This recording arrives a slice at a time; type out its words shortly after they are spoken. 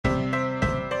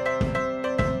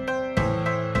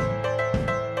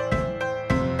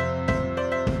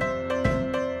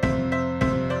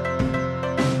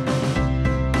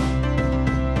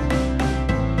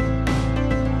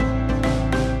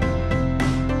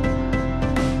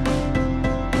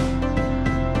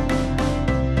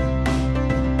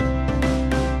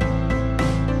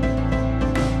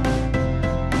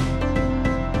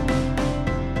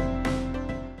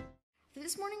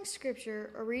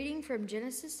scripture, a reading from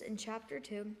Genesis in chapter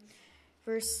 2,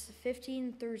 verse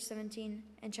 15 through 17,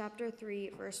 and chapter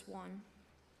 3, verse 1.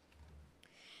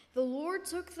 The Lord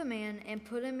took the man and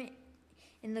put him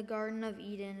in the Garden of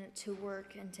Eden to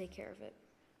work and take care of it.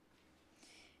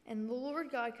 And the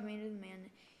Lord God commanded the man,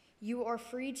 "You are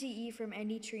free to eat from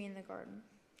any tree in the garden,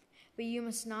 but you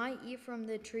must not eat from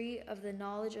the tree of the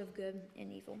knowledge of good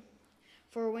and evil.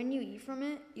 For when you eat from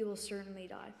it, you will certainly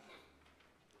die."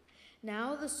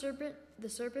 Now the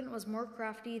serpent was more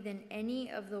crafty than any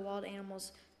of the wild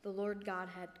animals the Lord God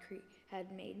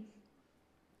had made.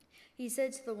 He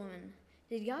said to the woman,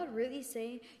 "Did God really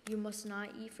say you must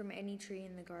not eat from any tree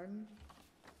in the garden?"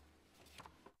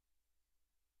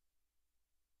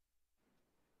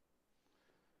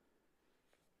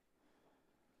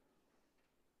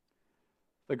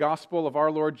 The Gospel of our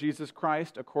Lord Jesus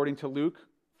Christ according to Luke,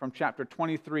 from chapter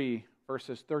 23,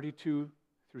 verses 32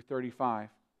 through 35.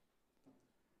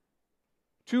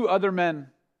 2 other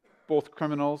men, both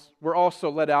criminals, were also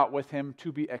led out with him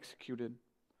to be executed.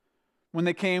 When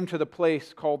they came to the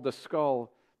place called the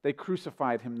Skull, they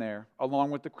crucified him there,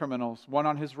 along with the criminals, one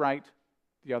on his right,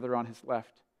 the other on his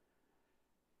left.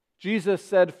 Jesus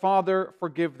said, "Father,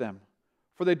 forgive them,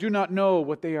 for they do not know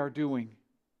what they are doing."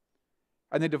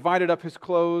 And they divided up his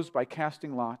clothes by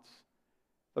casting lots.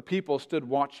 The people stood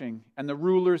watching, and the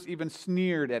rulers even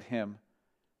sneered at him.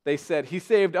 They said, "He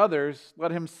saved others, let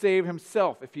him save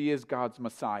himself if he is God's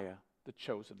Messiah, the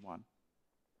chosen one."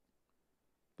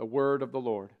 The word of the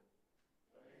Lord.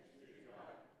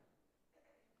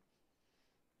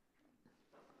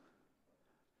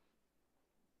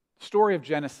 Story of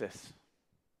Genesis.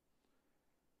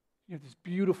 You have this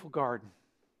beautiful garden.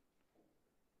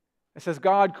 It says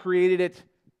God created it,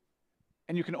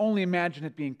 and you can only imagine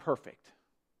it being perfect.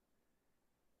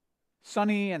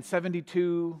 Sunny and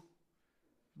 72,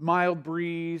 mild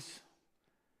breeze,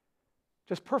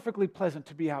 just perfectly pleasant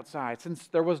to be outside since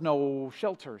there was no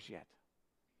shelters yet.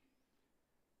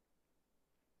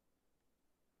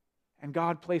 And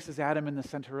God places Adam in the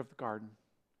center of the garden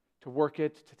to work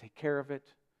it, to take care of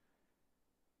it.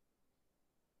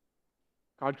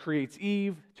 God creates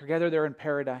Eve. Together they're in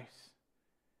paradise.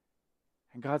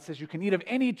 And God says you can eat of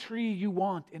any tree you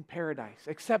want in paradise,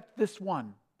 except this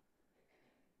one.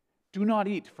 Do not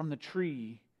eat from the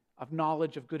tree of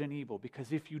knowledge of good and evil,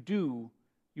 because if you do,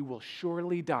 you will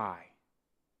surely die.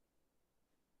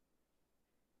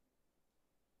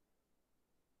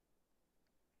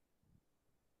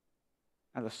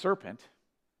 Now the serpent,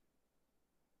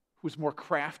 who's more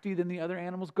crafty than the other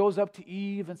animals, goes up to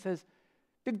Eve and says,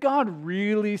 "Did God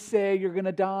really say you're going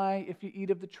to die if you eat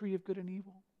of the tree of good and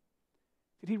evil?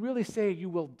 Did he really say you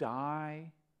will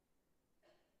die?"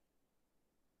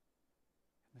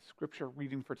 The scripture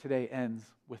reading for today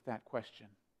ends with that question.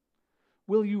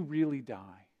 Will you really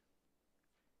die?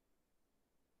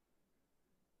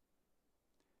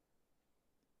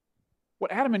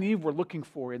 What Adam and Eve were looking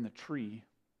for in the tree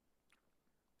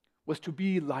was to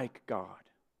be like God.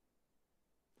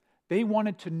 They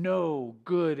wanted to know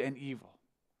good and evil.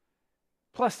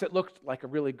 Plus, it looked like a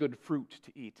really good fruit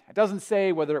to eat. It doesn't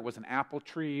say whether it was an apple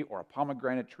tree or a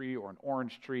pomegranate tree or an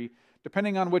orange tree.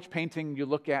 Depending on which painting you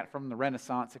look at from the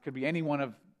Renaissance, it could be any one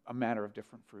of a matter of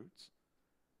different fruits.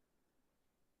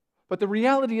 But the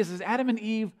reality is Adam and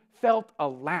Eve felt a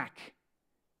lack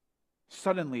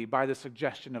suddenly by the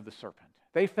suggestion of the serpent.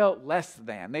 They felt less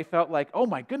than. They felt like, oh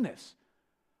my goodness,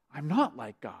 I'm not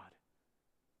like God.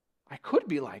 I could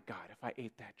be like God if I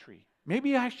ate that tree.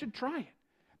 Maybe I should try it.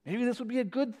 Maybe this would be a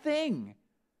good thing.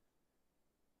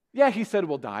 Yeah, he said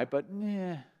we'll die, but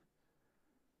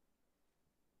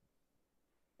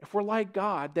if we're like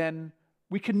God, then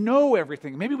we can know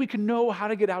everything. Maybe we can know how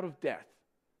to get out of death.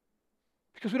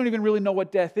 Because we don't even really know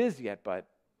what death is yet, but.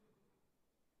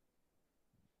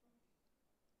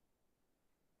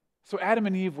 So Adam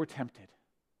and Eve were tempted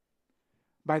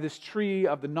by this tree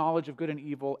of the knowledge of good and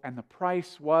evil, and the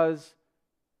price was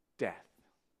death.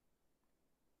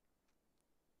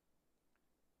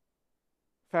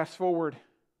 Fast forward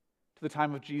to the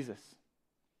time of Jesus.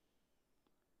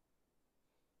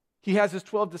 He has his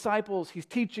 12 disciples. He's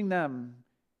teaching them.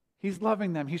 He's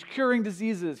loving them. He's curing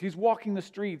diseases. He's walking the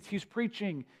streets. He's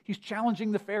preaching. He's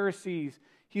challenging the Pharisees.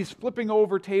 He's flipping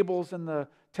over tables in the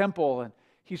temple. And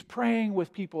he's praying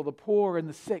with people. The poor and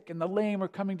the sick and the lame are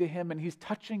coming to him. And he's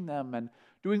touching them and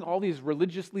doing all these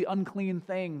religiously unclean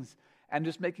things and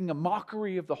just making a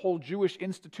mockery of the whole Jewish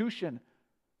institution.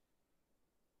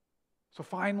 So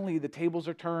finally, the tables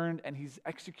are turned and he's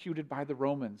executed by the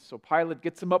Romans. So Pilate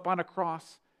gets him up on a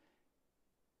cross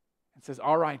and says,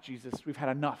 "All right, Jesus, we've had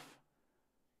enough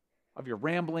of your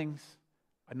ramblings,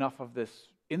 enough of this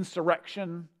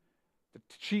insurrection. The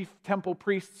chief temple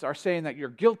priests are saying that you're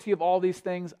guilty of all these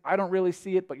things. I don't really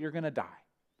see it, but you're going to die.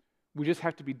 We just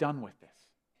have to be done with this.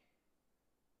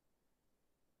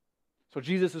 So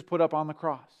Jesus is put up on the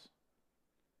cross.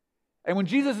 And when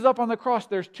Jesus is up on the cross,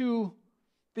 there's two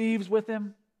thieves with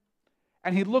him.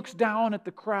 And he looks down at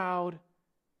the crowd.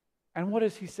 And what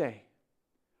does he say?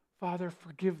 Father,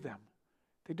 forgive them.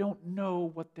 They don't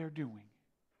know what they're doing.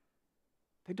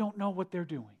 They don't know what they're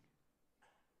doing.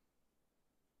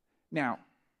 Now,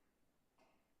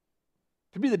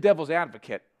 to be the devil's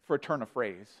advocate for a turn of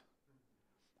phrase,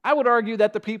 I would argue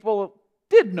that the people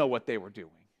did know what they were doing.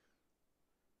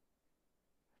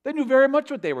 They knew very much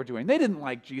what they were doing. They didn't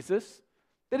like Jesus.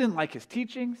 They didn't like his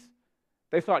teachings.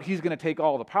 They thought he's going to take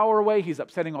all the power away. He's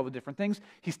upsetting all the different things.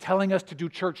 He's telling us to do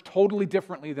church totally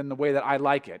differently than the way that I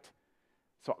like it.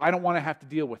 So I don't want to have to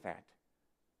deal with that.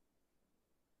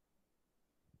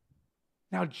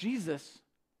 Now Jesus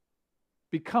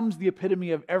becomes the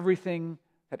epitome of everything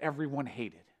that everyone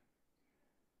hated.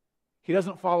 He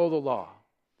doesn't follow the law.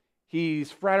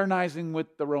 He's fraternizing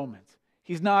with the Romans.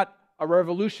 He's not a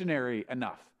revolutionary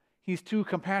enough. He's too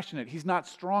compassionate. He's not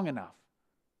strong enough.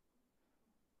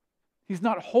 He's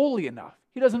not holy enough.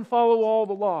 He doesn't follow all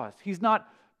the laws. He's not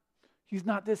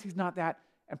this, he's not that.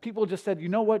 And people just said, you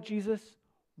know what, Jesus?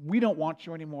 We don't want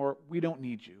you anymore. We don't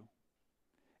need you.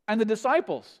 And the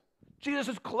disciples,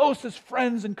 Jesus' closest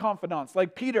friends and confidants,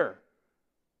 like Peter,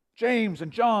 James,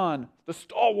 and John, the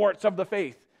stalwarts of the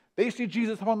faith, they see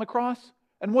Jesus on the cross,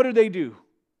 and what do?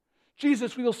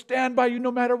 Jesus, we will stand by you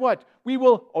no matter what. We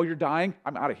will, oh, you're dying?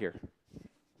 I'm out of here.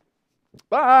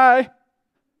 Bye.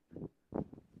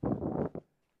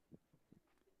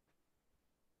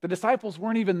 The disciples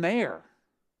weren't even there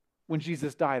when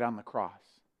Jesus died on the cross.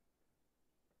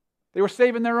 They were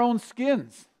saving their own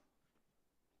skins.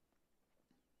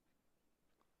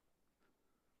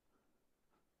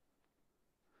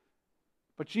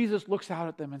 But Jesus looks out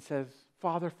at them and says,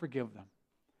 Father, forgive them.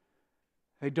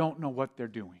 They don't know what they're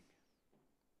doing.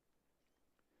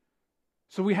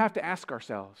 So we have to ask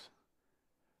ourselves,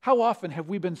 how often have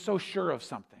we been so sure of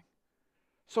something,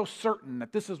 so certain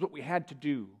that this is what we had to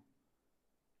do,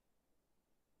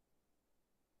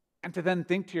 and to then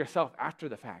think to yourself after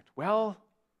the fact, well,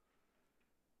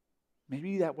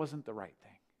 maybe that wasn't the right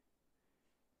thing.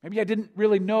 Maybe I didn't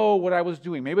really know what I was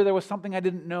doing. Maybe there was something I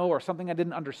didn't know or something I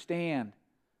didn't understand.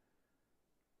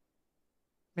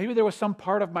 Maybe there was some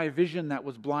part of my vision that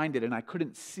was blinded and I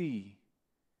couldn't see.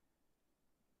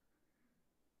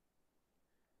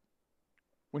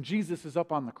 When Jesus is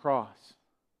up on the cross,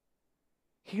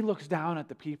 he looks down at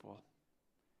the people.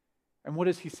 And what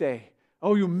does he say?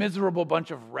 Oh, you miserable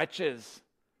bunch of wretches.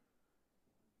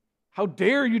 How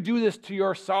dare you do this to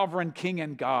your sovereign King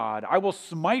and God? I will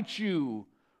smite you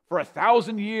for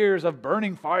 1,000 years of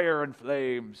burning fire and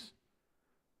flames.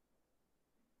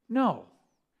 No.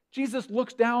 Jesus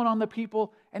looks down on the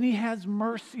people and he has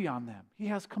mercy on them. He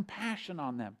has compassion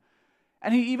on them.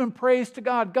 And he even prays to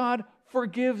God, God,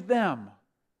 forgive them.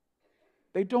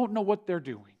 They don't know what they're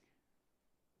doing.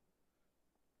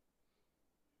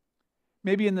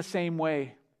 Maybe in the same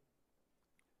way,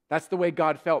 that's the way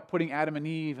God felt putting Adam and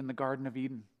Eve in the Garden of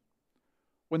Eden.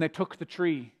 When they took the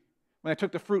tree, when they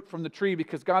took the fruit from the tree,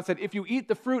 because God said, if you eat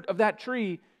the fruit of that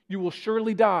tree, you will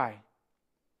surely die.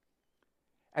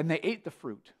 And they ate the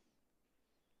fruit.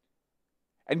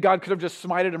 And God could have just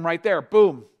smited them right there.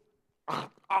 Boom. I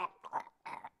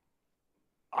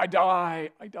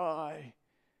die.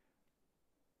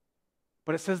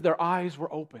 But it says their eyes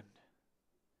were opened.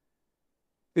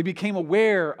 They became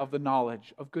aware of the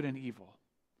knowledge of good and evil.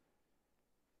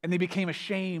 And they became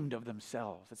ashamed of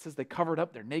themselves. It says they covered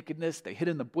up their nakedness. They hid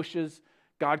in the bushes.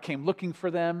 God came looking for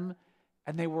them.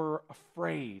 And they were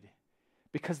afraid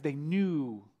because they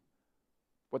knew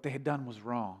what they had done was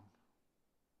wrong.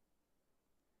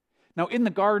 Now, in the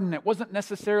garden, it wasn't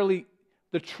necessarily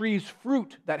the tree's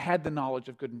fruit that had the knowledge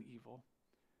of good and evil.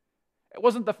 It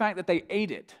wasn't the fact that they ate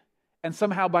it, and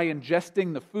somehow by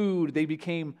ingesting the food, they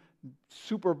became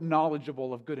super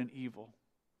knowledgeable of good and evil.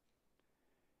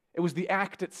 It was the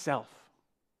act itself.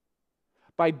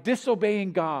 By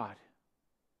disobeying God,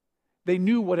 they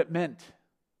knew what it meant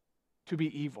to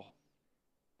be evil.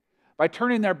 By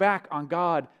turning their back on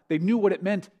God, they knew what it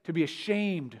meant to be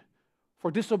ashamed for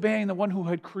disobeying the one who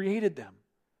had created them.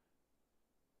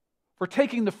 For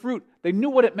taking the fruit, they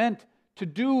knew what it meant to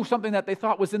do something that they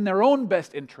thought was in their own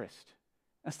best interest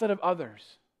instead of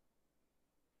others.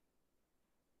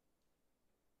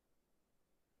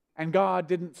 And God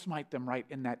didn't smite them right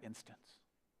in that instance.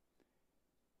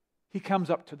 He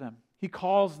comes up to them. He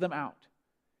calls them out.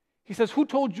 He says, who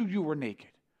told you you were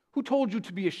naked? Who told you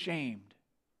to be ashamed?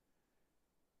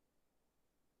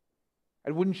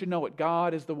 And wouldn't you know it,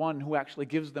 God is the one who actually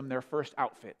gives them their first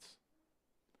outfits.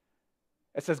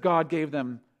 It says God gave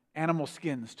them animal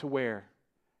skins to wear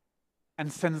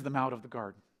and sends them out of the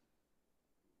garden.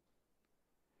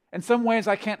 In some ways,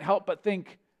 I can't help but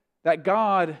think that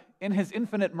God, in His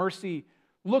infinite mercy,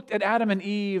 looked at Adam and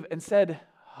Eve and said,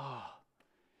 "Oh,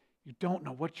 you don't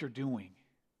know what you're doing.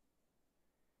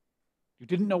 You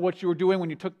didn't know what you were doing when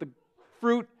you took the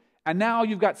fruit, and now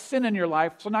you've got sin in your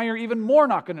life, so now you're even more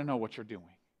not going to know what you're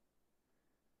doing.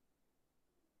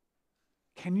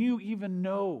 Can you even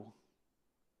know,"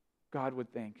 God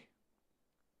would think,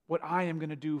 "what I am going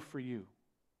to do for you?"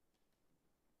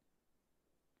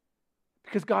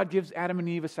 Because God gives Adam and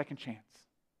Eve a second chance.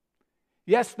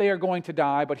 Yes, they are going to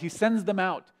die, but He sends them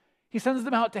out. He sends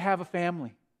them out to have a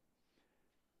family.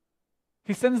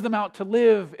 He sends them out to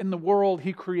live in the world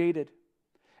He created.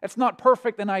 It's not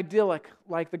perfect and idyllic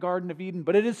like the Garden of Eden,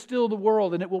 but it is still the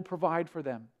world, and it will provide for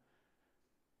them.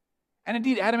 And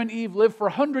indeed, Adam and Eve live for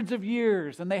hundreds of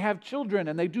years, and they have children,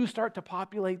 and they do start to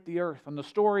populate the earth. And the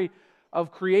story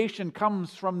of creation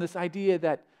comes from this idea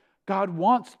that God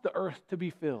wants the earth to be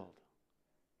filled.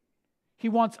 He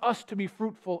wants us to be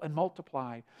fruitful and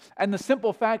multiply. And the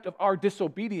simple fact of our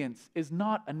disobedience is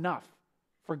not enough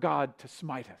for God to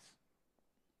smite us.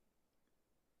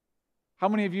 How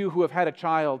many of you who have had a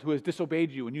child who has disobeyed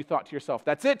you and you thought to yourself,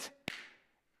 "That's it,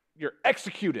 you're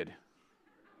executed"?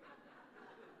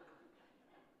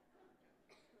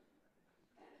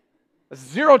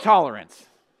 Zero tolerance.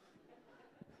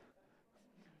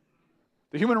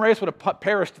 The human race would have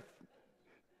perished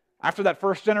after that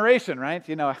first generation, right?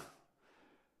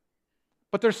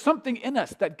 But there's something in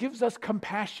us that gives us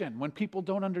compassion when people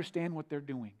don't understand what they're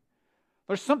doing.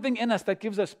 There's something in us that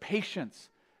gives us patience,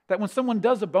 that when someone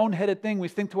does a boneheaded thing, we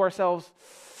think to ourselves,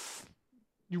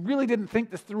 "You really didn't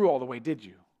think this through all the way, did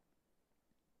you?"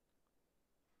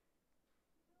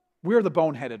 We're the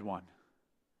boneheaded one.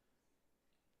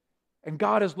 And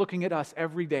God is looking at us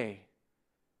every day,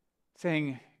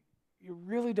 saying, "You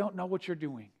really don't know what you're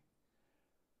doing."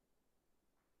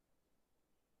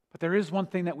 But there is one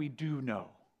thing that we do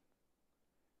know.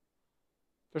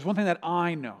 There's one thing that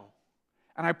I know,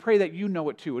 and I pray that you know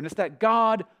it too, and it's that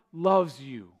God loves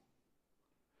you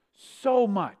so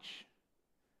much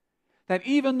that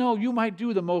even though you might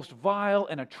do the most vile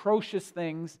and atrocious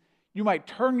things, you might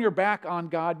turn your back on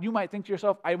God, you might think to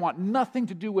yourself, "I want nothing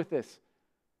to do with this."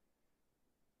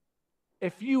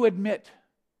 If you admit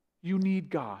you need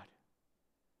God,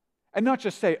 and not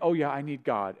just say, "Oh yeah, I need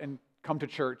God," and come to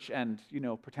church and,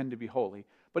 pretend to be holy.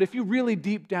 But if you really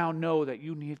deep down know that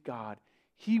you need God,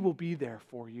 He will be there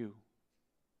for you.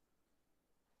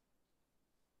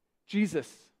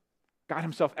 Jesus got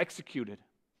Himself executed,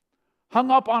 hung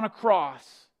up on a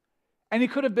cross, and He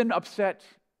could have been upset.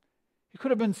 He could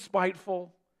have been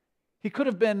spiteful. He could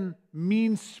have been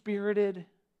mean-spirited.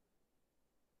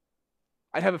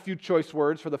 I'd have a few choice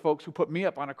words for the folks who put me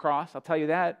up on a cross, I'll tell you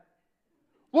that.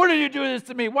 "What are you doing this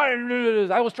to me? Why did you do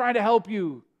this? I was trying to help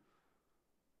you."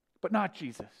 But not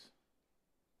Jesus.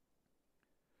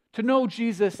 To know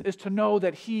Jesus is to know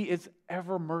that He is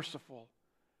ever merciful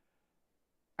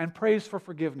and prays for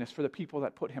forgiveness for the people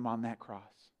that put Him on that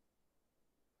cross.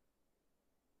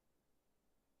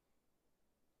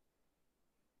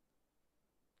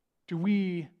 Do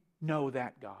we know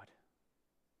that God?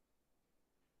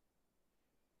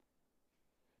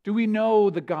 Do we know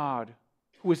the God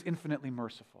who is infinitely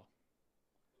merciful?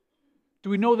 Do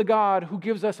we know the God who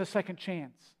gives us a second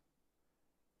chance?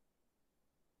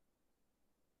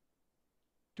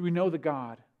 Do we know the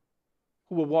God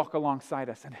who will walk alongside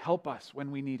us and help us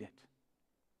when we need it?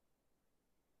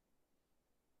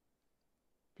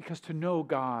 Because to know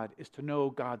God is to know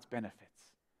God's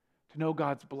benefits, to know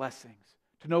God's blessings,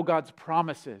 to know God's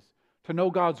promises, to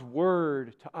know God's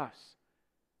word to us.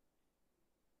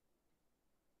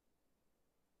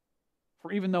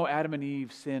 For even though Adam and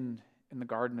Eve sinned in the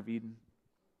Garden of Eden,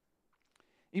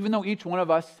 even though each one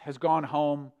of us has gone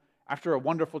home after a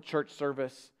wonderful church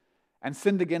service and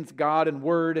sinned against God in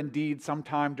word and deed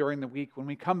sometime during the week, when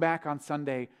we come back on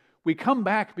Sunday, we come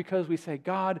back because we say,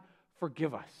 "God,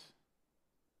 forgive us.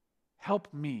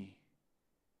 Help me.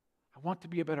 I want to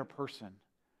be a better person.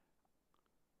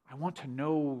 I want to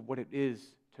know what it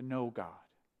is to know God,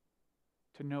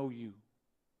 to know you."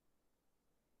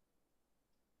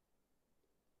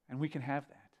 And we can have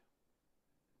that.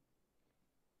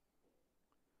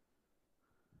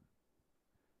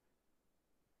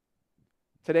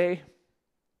 Today,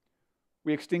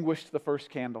 we extinguished the first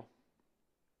candle.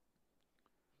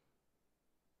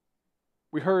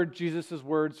 We heard Jesus'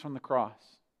 words from the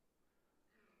cross,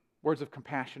 words of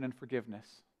compassion and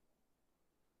forgiveness.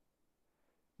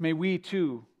 may we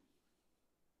too,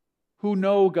 who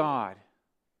know God,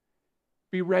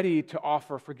 be ready to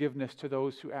offer forgiveness to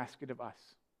those who ask it of us.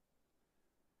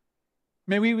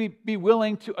 May we be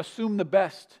willing to assume the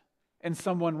best in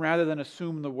someone rather than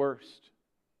assume the worst.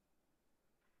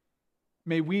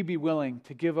 May we be willing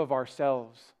to give of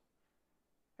ourselves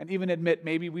and even admit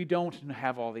maybe we don't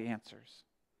have all the answers,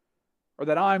 or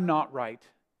that I'm not right,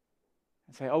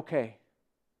 and say, okay,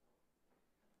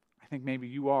 I think maybe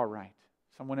you are right.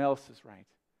 Someone else is right.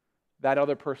 That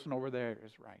other person over there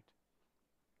is right.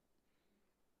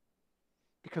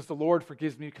 Because the Lord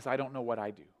forgives me because I don't know what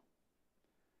I do.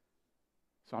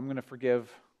 So I'm going to forgive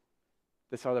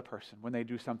this other person when they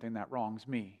do something that wrongs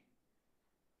me.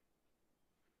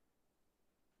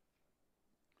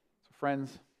 So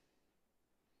friends,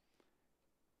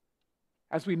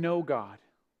 as we know God,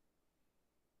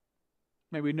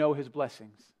 may we know His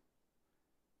blessings.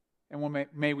 And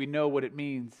may we know what it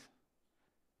means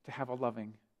to have a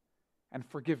loving and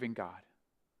forgiving God.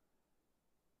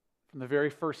 From the very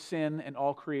first sin in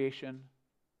all creation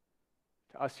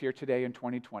to us here today in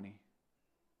 2020.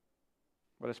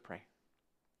 Let us pray.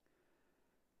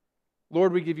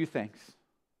 Lord, we give you thanks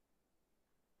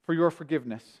for your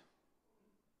forgiveness.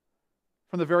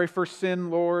 From the very first sin,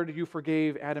 Lord, you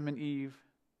forgave Adam and Eve.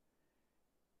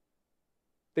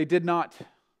 They did not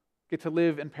get to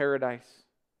live in paradise.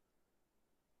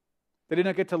 They did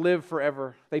not get to live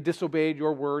forever. They disobeyed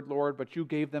your word, Lord, but you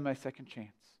gave them a second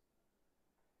chance.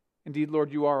 Indeed,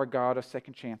 Lord, you are a God of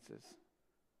second chances.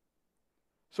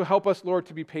 So help us, Lord,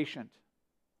 to be patient.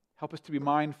 Help us to be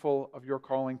mindful of your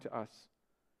calling to us.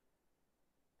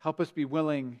 Help us be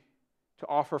willing to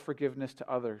offer forgiveness to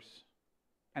others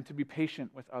and to be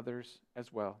patient with others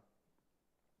as well.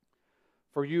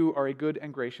 For you are a good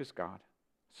and gracious God,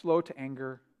 slow to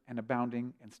anger and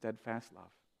abounding in steadfast love.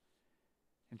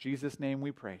 In Jesus' name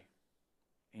we pray.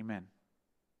 Amen.